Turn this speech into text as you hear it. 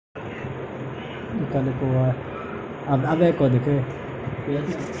कल को अब एक को देखे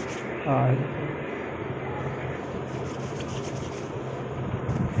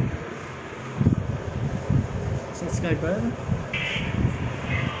सब्सक्राइब कर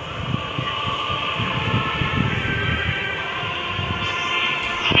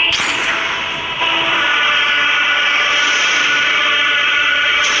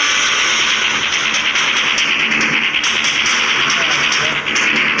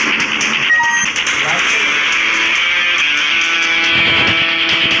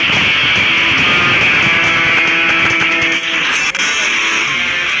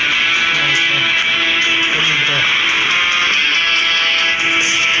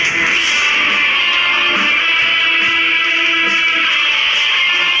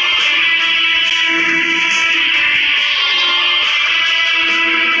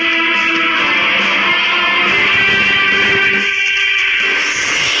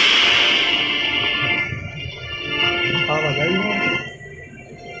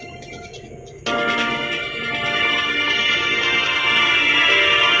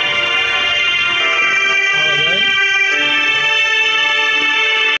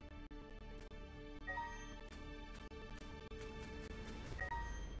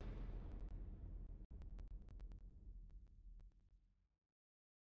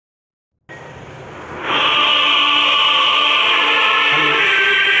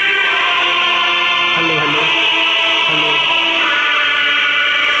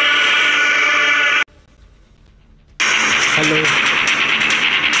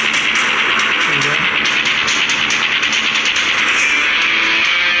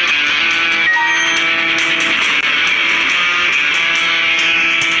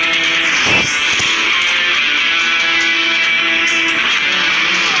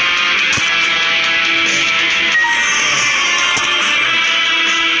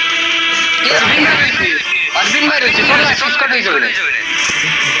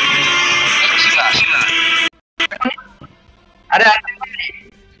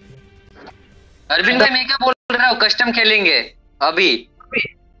अरविंद भाई मैं क्या बोल रहा हूँ, कस्टम खेलेंगे अभी।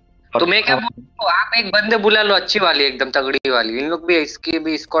 तो मैं क्या बोल रहा हूँ, आप एक बंदे बुला लो अच्छी वाली, एकदम तगड़ी वाली। इन लोग भी, इसकी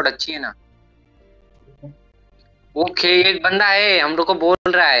भी स्क्वाड अच्छी है ना। वो एक बंदा है हम लोग को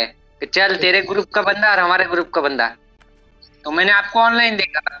बोल रहा है कि चल तेरे ग्रुप का बंदा और हमारे ग्रुप का बंदा। तो मैंने आपको ऑनलाइन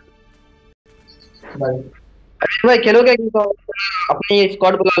देखा। अरविंद भाई खेलोगे तो अपनी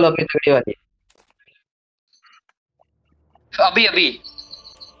स्क्वाड बुला लो, अपनी तगड़ी वाली। अभी अभी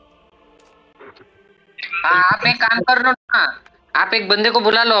हाँ, आप एक काम कर लो ना, आप एक बंदे को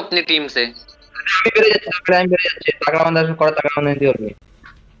बुला लो अपनी टीम से।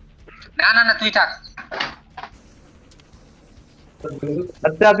 ना ना ना तू ही था।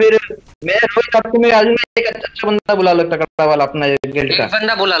 अच्छा फिर मैं रोहित आपको मैं आज एक अच्छा बंदा बुला लो, तगड़ा वाला अपना गिल्ड का। एक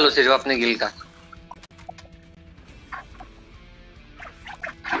बंदा बुला लो सिर्फ अपने गिल्ड का।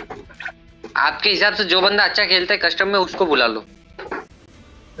 आपके हिसाब से जो बंदा अच्छा खेलता है कस्टम में, उसको बुला लो।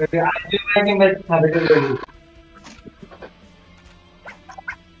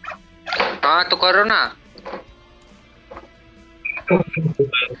 हाँ तो करो ना।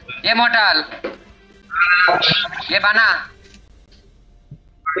 ये मोटल, ये बना।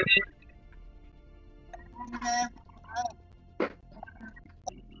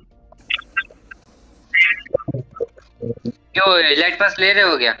 क्यों लाइट पास ले रहे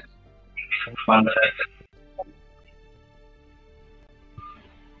हो क्या?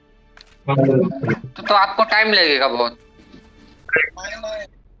 तो आपको टाइम लगेगा बहुत।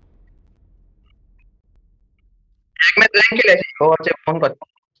 एक मैं ब्लैंक के लिए और से फोन कर।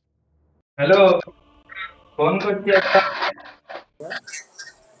 हेलो फोन करती है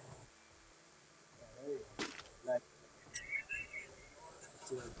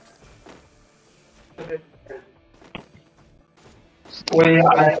कोई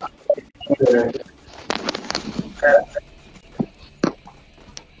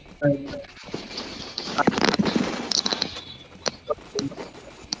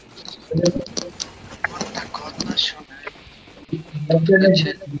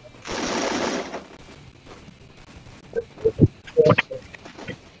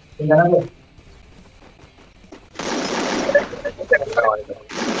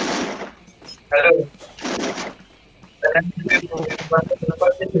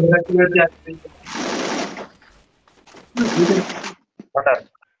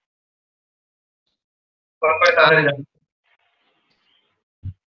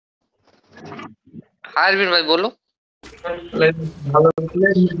अरविंद भाई बोलो।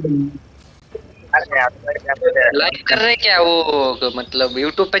 लाइव कर रहे क्या वो, मतलब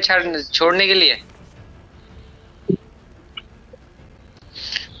यूट्यूब पे छोड़ने के लिए?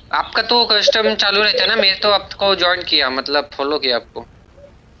 आपका तो कस्टम चालू रहता है ना, मैं तो आपको ज्वाइन किया, मतलब फॉलो किया आपको।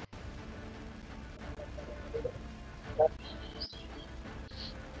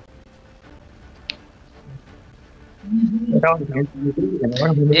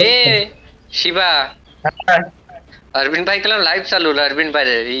 ए शिवा, अरविंद भाई कल लाइव चालू है, अरविंद भाई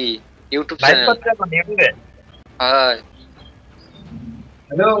रे यूट्यूब लाइव चैनल। करते हैं यूट्यूब पे। हाँ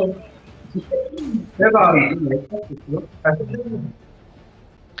हेलो।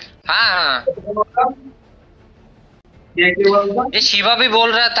 हाँ हाँ, ये क्या हुआ? ये शिवा भी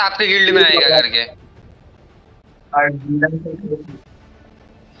बोल रहा था आपके गिल्ड में आएगा करके।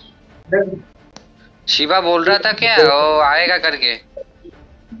 शिवा बोल रहा था क्या वो आएगा करके।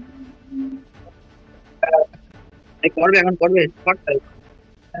 করবে এখন করবে স্পট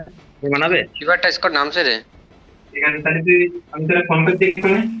বানাবে शिवा टेस्ट को नाम से रे। ঠিক আছে তাহলে তুই আমি তোরে ফোন করতে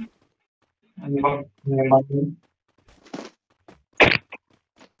এক্ষুনি আমি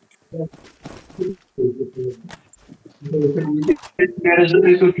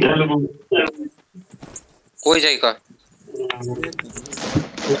कोई जाएगा।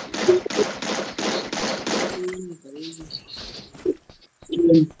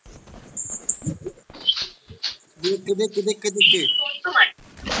 देख देख देख देख के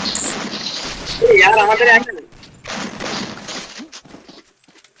यार আমাদের একটা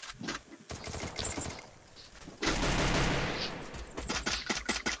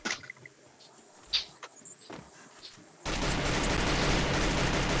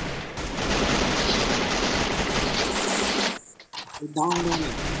डाउन डाउन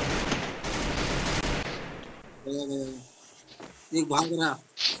है गया गया एक भाग रहा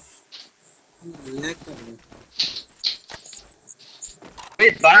लैग कर रहा এই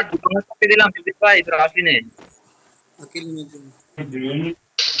বাড়া দুটো কপি দিলাম সুদীপ ভাই তোর আসিনি अकेले में तुम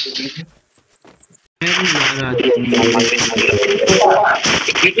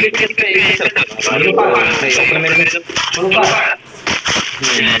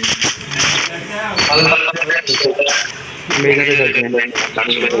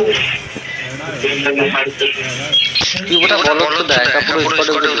তুই ওটা বলো তো দেখ পুরো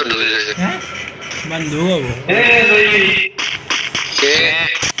স্কোয়াডে ঢুকে গেছে। बंद होगा वो। কে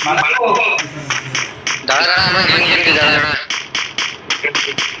দাঁড়া দাঁড়া আমরা গেম খেলতে দাঁড়া দাঁড়া।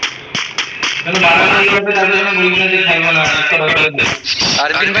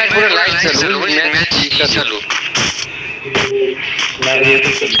 अरविंद भाई पूरा लाइव चालू मैच चालू।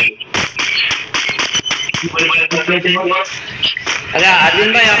 अरे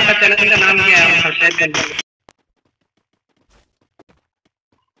अरविंद भाई आपका चैनल का नाम क्या है सब्सक्राइब कर लो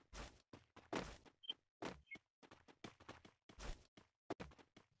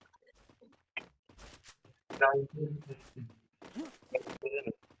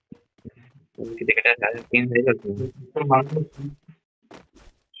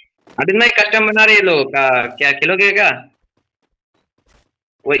अरविंद भाई कस्टम बना रहे हैं ये लोग क्या खेलोगे क्या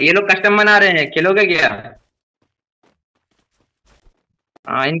वो ये लोग कस्टम बना रहे हैं खेलोगे क्या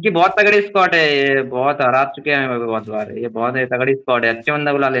हाँ इनकी बहुत तगड़ी स्क्वाड है ये बहुत हरा चुके हैं बहुत बार ये बहुत है तगड़ी स्क्वाड है अच्छे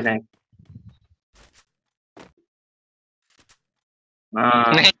बंदा बुला लेना है हाँ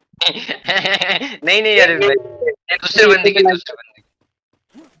नहीं नहीं नहीं अरविंद भाई दूसरे बंदे की दूसरे बंदे की।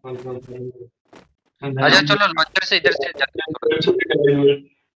 अच्छा चलो लॉन्चर से इधर से जाते हैं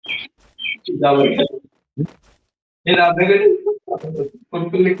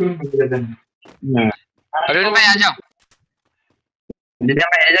अरविंद भाई आ जाओ। যদি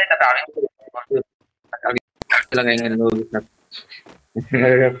আমরা হেরে যাই তাহলে আগে লাগাएंगे लोग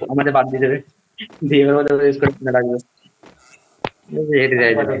আমাদের বাদ দিয়ে দেবে দিয়ে ওদের রেস করতে লাগবে হেরে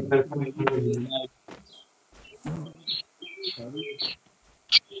যাই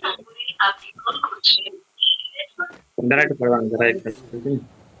जरा एक परवान जरा एक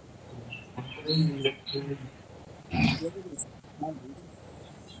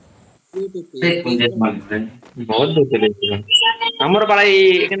बहुत दूर चले আমার পাড়ায়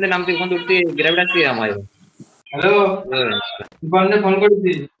এখানে নাম তুই কোন দূর থেকে গ্রামে আসছি আমার হ্যালো বন্ধে ফোন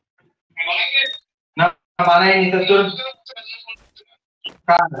করেছি না বানাইনি তো তোর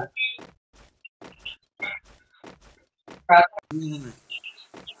কার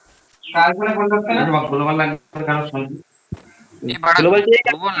কার ফোনে ফোন করতে না গ্লোবাল লাগবে কারণ শুন ये बड़ा ग्लोबल चाहिए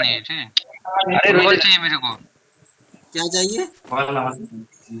क्या ग्लोबल नहीं है ठीक। अरे ग्लोबल चाहिए मेरे को। क्या चाहिए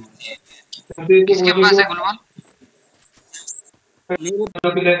किसके पास है ग्लोबल।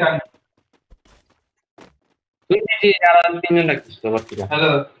 मेरे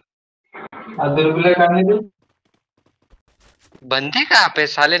हेलो दुर्बल करने दो बंदे कहाँ पे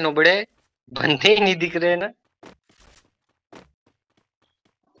साले नुबड़े, बंदे ही नहीं दिख रहे ना।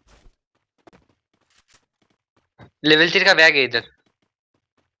 लेवल 3 का बैग है इधर।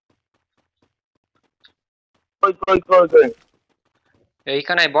 यही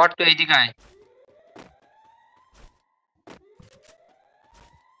का नहीं, बॉट तो यही का है।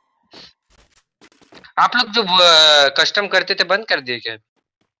 आप लोग जो कस्टम करते थे बंद कर दिए क्या?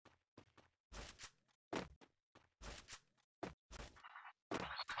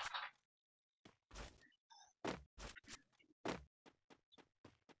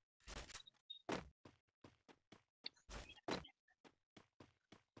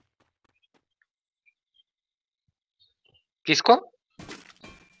 किसको?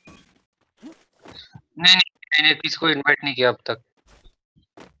 नहीं नहीं, मैंने किसको इनवाइट नहीं किया अब तक।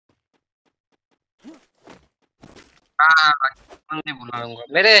 हाँ, बंदे बुलाऊंगा।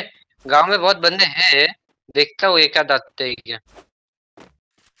 मेरे गांव में बहुत बंदे हैं, देखता हूँ एक आध आते हैं क्या।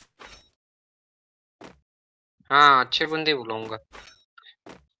 हाँ, अच्छे बंदे बुलाऊंगा।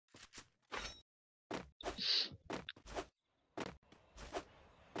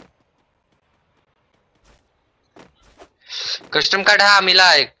 कस्टम कार्ड हाँ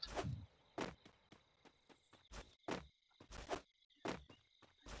मिला एक।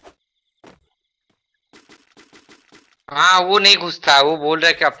 हाँ, वो नहीं घुसता, वो बोल रहा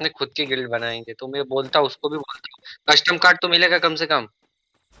है कि अपने खुद की गिल्ड बनाएंगे, तो मैं बोलता हूँ, उसको भी बोलता हूँ कस्टम कार्ड तो मिलेगा कम से कम।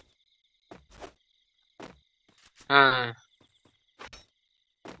 हाँ।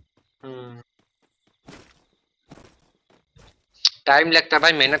 हम्म। टाइम लगता है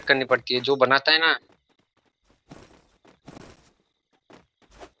भाई, मेहनत करनी पड़ती है जो बनाता है ना।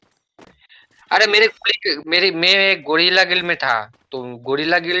 अरे मैं एक गोरिल्ला गिल्ड में था, तो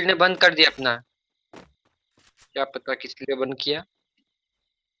गोरिल्ला गिल्ड ने बंद कर दिया अपना। क्या पता किस लिए बंद किया।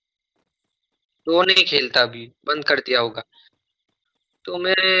 तो वो नहीं खेलता, अभी बंद कर दिया होगा। तो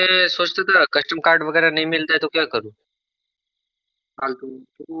मैं सोचता था कस्टम कार्ड वगैरह नहीं मिलता है तो क्या करूं। फालतू में।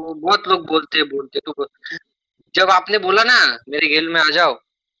 तो बहुत लोग बोलते तो जब आपने बोला ना मेरे गिल्ड में आ जाओ,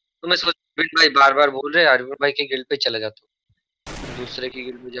 तो मैं सोच भाई बार बार बोल रहे अरविंद भाई के गिल्ड पे चला जाता हूँ, दूसरे की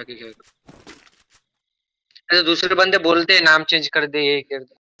गिल्ड में जाके क्या करूं। ऐसे दूसरे बंदे बोलते हैं नाम चेंज कर दे, ये कर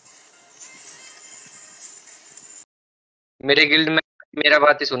दे। मेरे गिल्ड में मेरा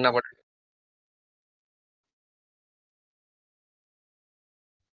बात ही सुनना पड़ा।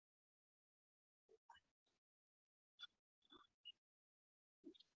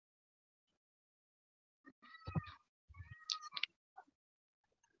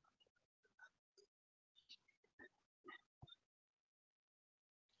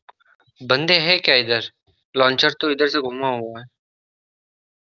 बंदे हैं क्या इधर? लॉन्चर तो इधर से घुमा हुआ है।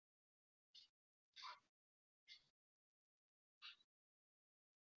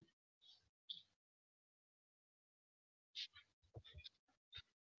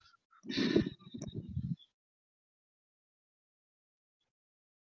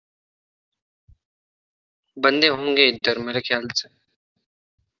 बंदे होंगे इधर मेरे ख्याल से।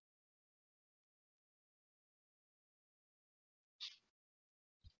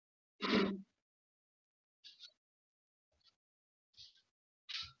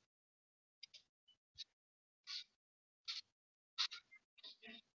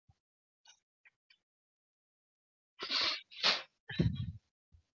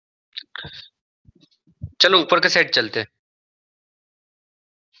 चलो ऊपर के साइड चलते हैं।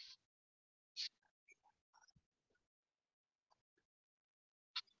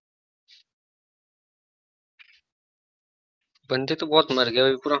 बंदे तो बहुत मर गए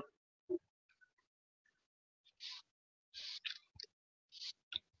अभी पूरा।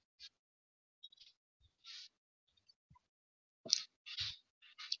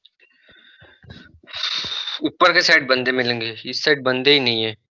 ऊपर के साइड बंदे मिलेंगे, इस साइड बंदे ही नहीं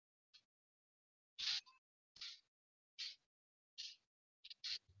है।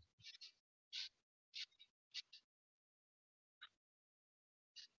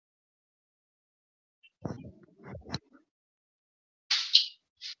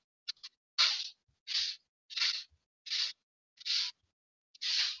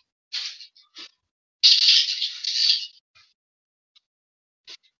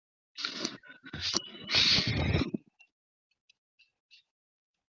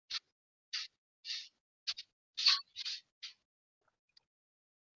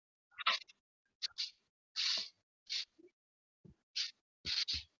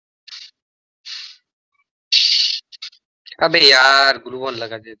 अबे यार ग्लू वॉल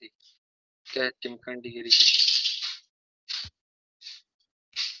लगा दे दी। क्या चिमकंडी गिरी।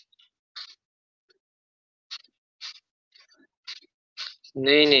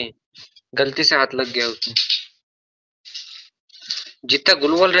 नहीं नहीं, गलती से हाथ लग गया उसमें। जितना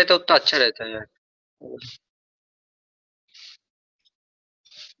ग्लू वॉल रहता है उतना अच्छा रहता है यार।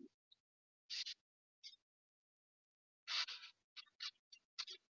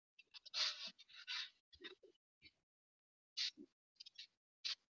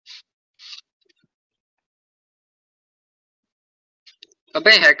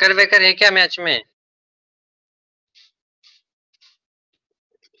 अबे हैकर वैकर है क्या मैच में?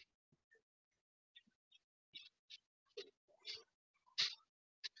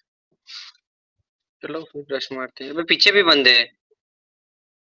 चलो फिर रश मारते हैं। अबे पीछे भी बंदे हैं।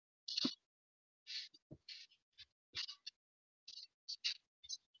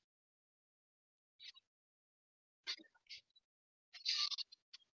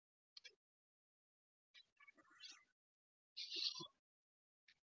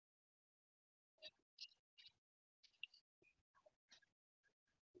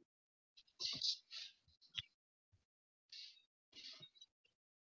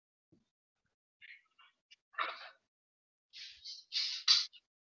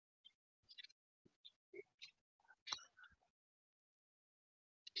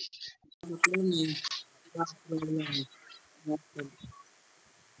 मतलब नहीं, क्या प्रॉब्लम है?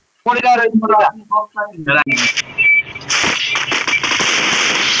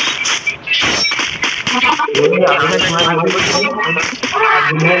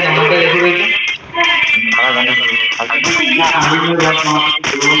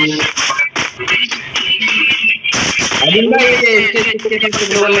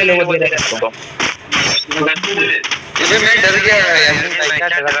 ग्लोबल ले लो वो दे रहा है आपको। अबे मैं डर गया अर्जुन भाई, क्या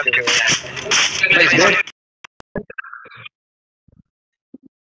डराते हो भाई?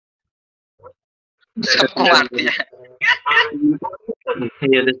 सबको मार दिया।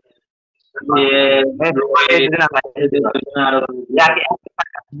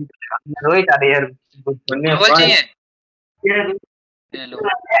 रोहित आ रही है ग्लोबल चाहिए। हेलो।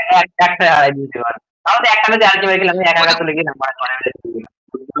 একটা হারাই দিতে পারে আমাদের একটা মধ্যে আর কি হয়ে গেলাম একা वो একা तो চলে গেলাম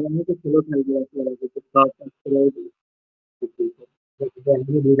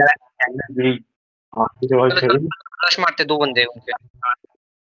चलो चलो रश मारते, दो बंदे हैं उनके।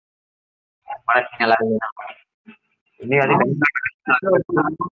 খেলা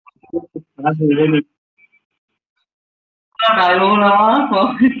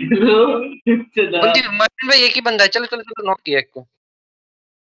बंदी मर्द भाई एक ही बंदा है। चलो चलो चलो, नॉक किया एक को।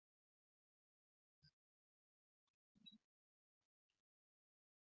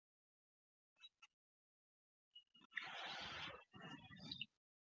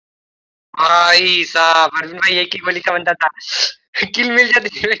 भाई साहब अर्जुन भाई एक ही गोली का बंदा था। किल मिल जाती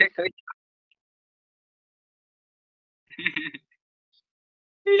थी मेरे को।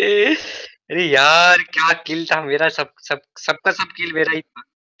 अरे यार क्या किल था मेरा, सब सब सबका सब किल मेरा ही था।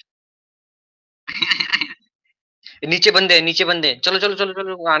 नीचे बंदे हैं, नीचे बंदे हैं। चलो चलो चलो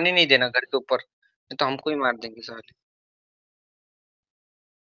चलो, आने नहीं देना घर के ऊपर, नहीं तो हमको ही मार देंगे साले।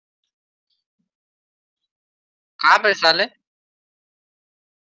 कहाँ पे साले?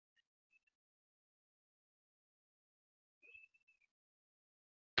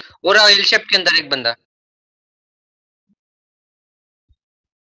 हो रहा एल शेप के अंदर एक बंदा।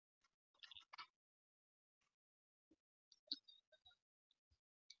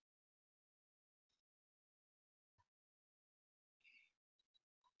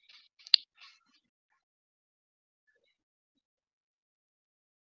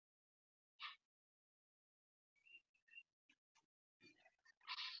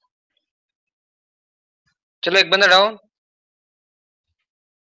 चलो एक बंदा डाउन।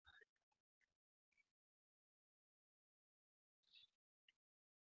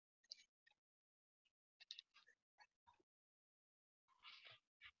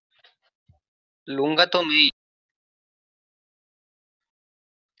 लूंगा तो मैं ही।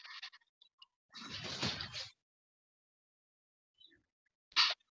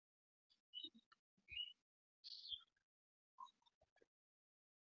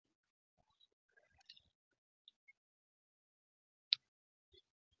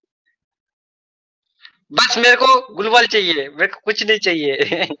 बस मेरे को गुलवाल चाहिए, मेरे को कुछ नहीं चाहिए।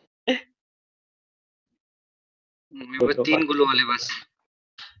 मेरे को 3 गुलवाल है बस।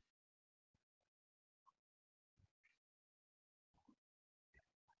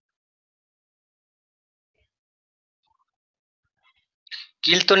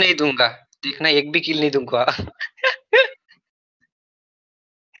 किल तो नहीं दूंगा, देखना एक भी किल नहीं दूंगा।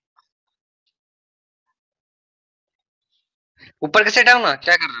 ऊपर कैसे डाउन ना,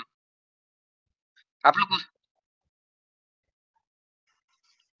 क्या कर रहे हो आप लोग?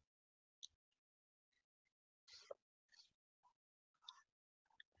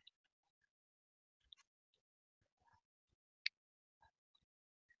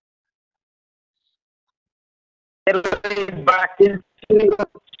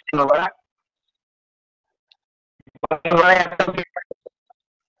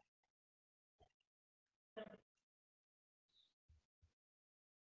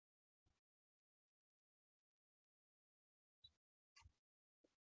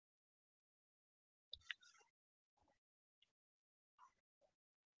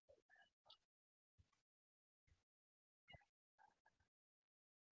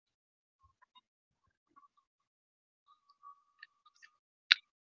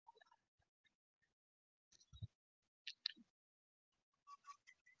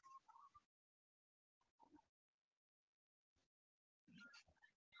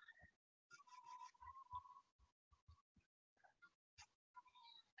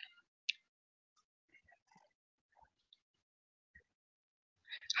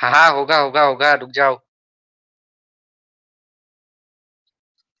 हाँ हाँ, होगा होगा होगा, रुक जाओ।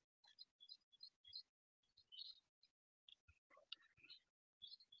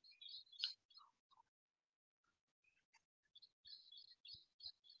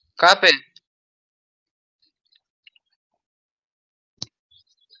 कहाँ पे?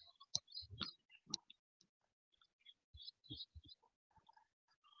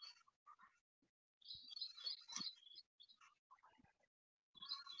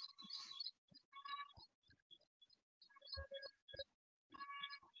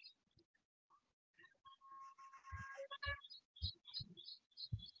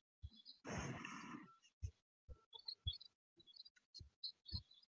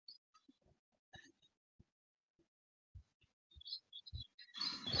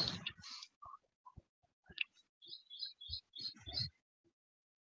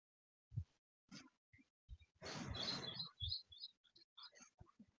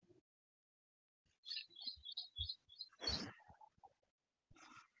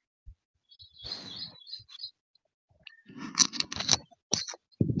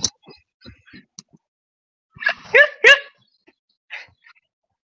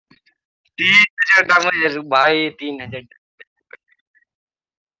 तीन हजार डैमेज भाई, 3,000।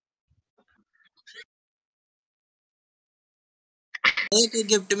 एक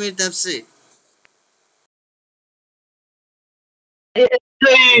गिफ्ट मेरी तरफ से।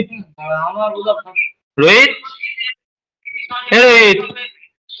 रोहित, हे रोहित,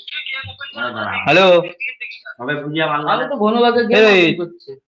 हेलो। अबे भुजिया मार ला। तो घोनो लगे हे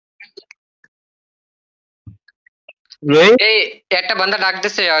रोहित, রোহিত, এই একটা বান্দা ডাক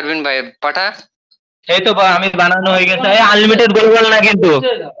দিছে অরবিন ভাই, পাঠা। এই তো আমি বানানো হয়ে গেছে। এই আনলিমিটেড গোল গোল না কিন্তু,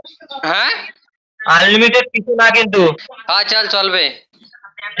 হ্যাঁ আনলিমিটেড কিছু না কিন্তু। হ্যাঁ, চল চলবে।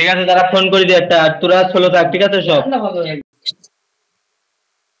 ঠিক আছে, তারা ফোন করে দিয়ে একটা, আর তোরা ষোলো থাক, ঠিক আছে সব।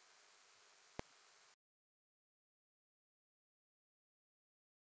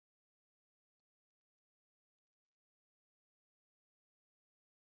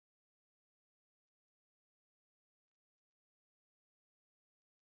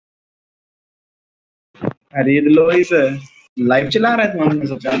 खरीद लो इसे। लाइव चला रहा है तो हमने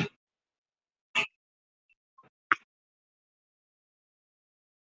सोचा।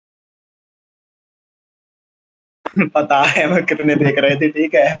 पता है मैं कितने देख रहे थे,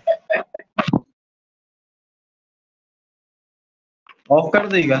 ठीक है। ऑफ कर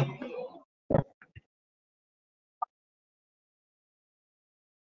देगा।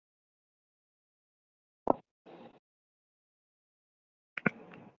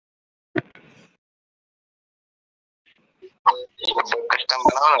 कस्टम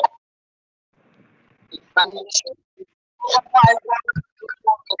बनाओ ना।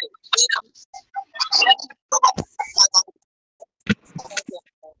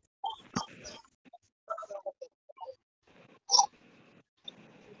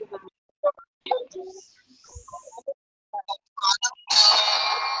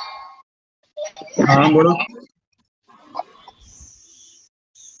 हाँ बोलो।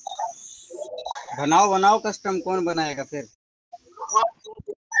 बनाओ बनाओ कस्टम, कौन बनाएगा फिर?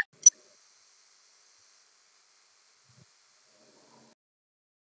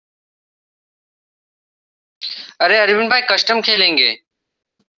 अरे अरविंद भाई, कस्टम खेलेंगे।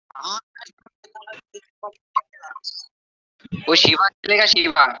 वो शिवा खेलेगा,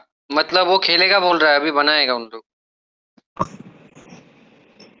 शिवा। मतलब वो खेलेगा बोल रहा है, अभी बनाएगा उन लोग।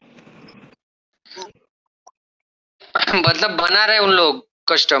 मतलब बना रहे उन लोग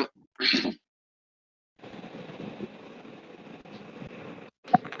कस्टम।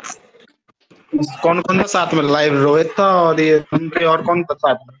 कौन कौन था साथ में? लाइव रोहित था और ये तुम थे, और कौन था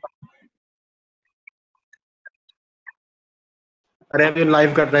साथ में? अरे अभी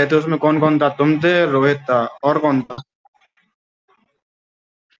लाइव कर रहे थे, उसमें कौन कौन था? तुम थे, रोहित था, और कौन था?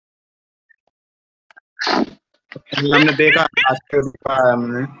 हमने देखा, आज के रुका है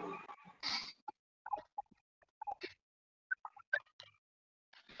हमने।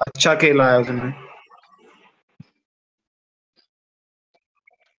 अच्छा खेला है उसने।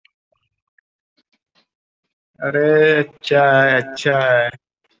 अरे अच्छा है, अच्छा है।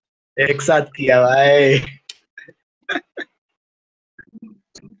 एक साथ किया भाई।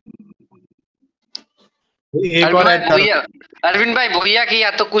 एक अरविंद और भाई ऐड कर। भैया, अरविंद भाई भैया की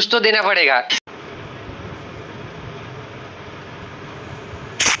या तो कुछ तो देना पड़ेगा।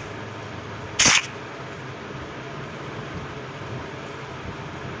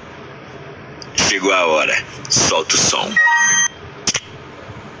 Chegou a hora. Solta o som.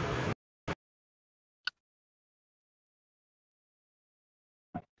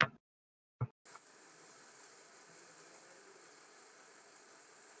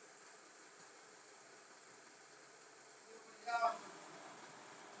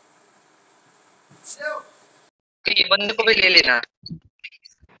 ये बंदे को भी ले लेना।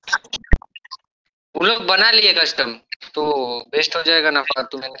 वो लोग बना लिए कस्टम, तो बेस्ट हो जाएगा ना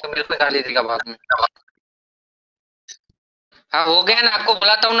फालतू में, तो मेरे को गाली देगा बाद में। हाँ हो गया ना, आपको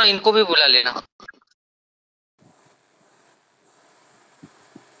बुलाता हूँ ना, इनको भी बुला लेना।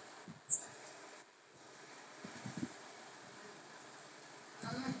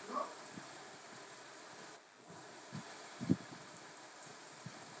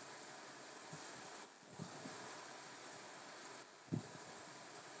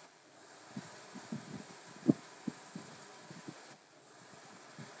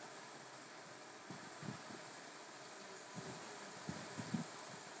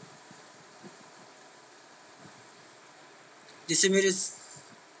 जैसे मेरे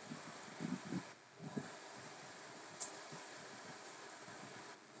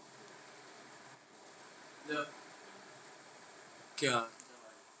क्या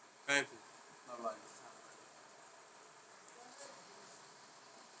है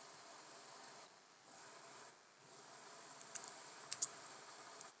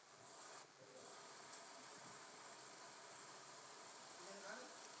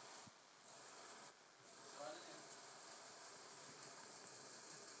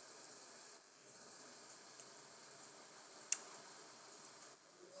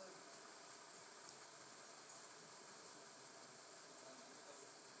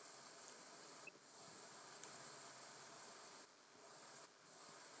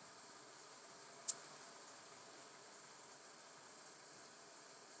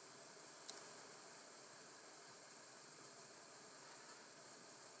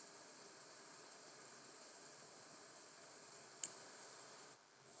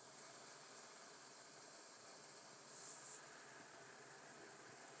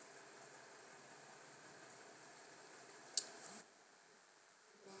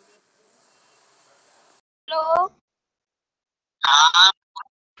हेलो।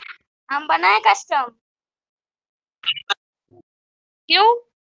 हम बनाए कस्टम। क्यों?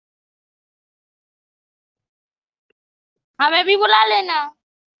 हमें भी बुला लेना।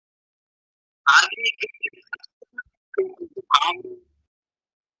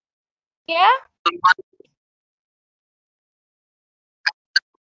 क्या?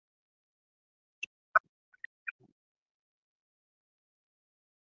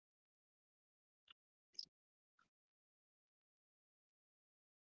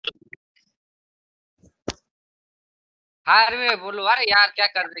 हाँ अरे बोलो, अरे यार क्या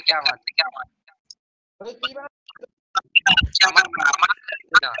कर रहे, क्या बात है, क्या बात है?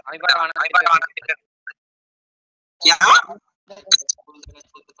 ना अभी बार आना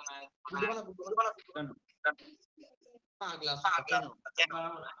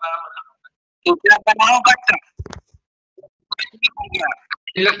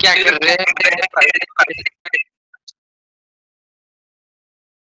ये लोग क्या कर रहे हैं?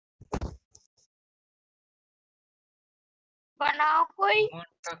 बनाओ कोई।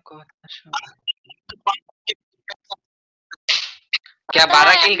 क्या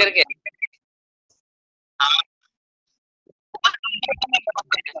 12 किल करके?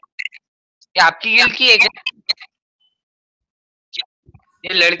 क्या आपकी किल की है क्या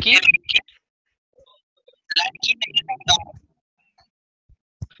ये लड़की?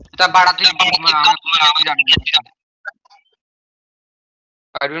 तब बड़ा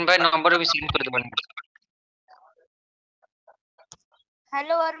अरविंद भाई नंबर भी सेंड कर दो बंदे।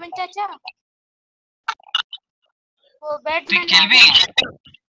 हेलो अरविंद चाचा, वो तू बैटमैन किल आ भी गया।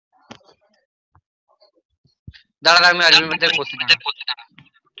 दादा में अरविंद भाई पूछना।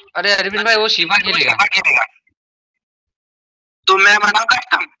 अरे अरविंद भाई वो शिवा खेलेगा। तो मैं बना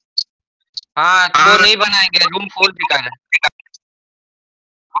सकता। हाँ तो नहीं बनाएंगे, रूम फुल दिखा है।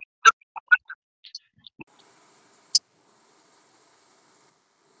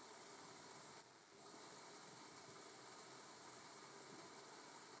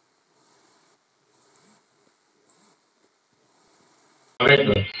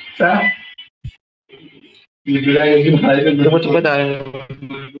 कुछ बता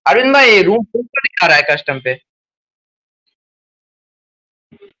अरविंद भाई रूम फुल तो दिखा रहा है कस्टम पे।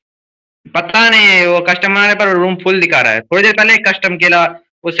 पता नहीं वो कस्टम आने पर रूम फुल दिखा रहा है। थोड़ी देर पहले कस्टम केला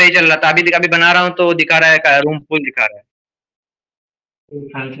वो सही चल रहा था, अभी अभी बना रहा हूँ तो दिखा रहा है रूम फुल दिखा रहा है।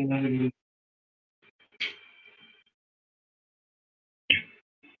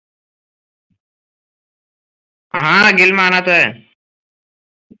 हाँ गिल में आना तो है।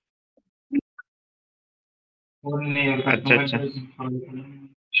 अच्छा अच्छा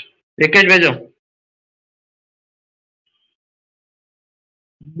रिक्वेस्ट भेजो।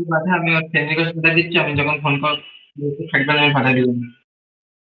 আমি ফ্রেন্ডের কাছে পাঠিয়ে দিচ্ছি, আমি যখন ফোন কল ফাইলটা আমি পাঠিয়ে দিব।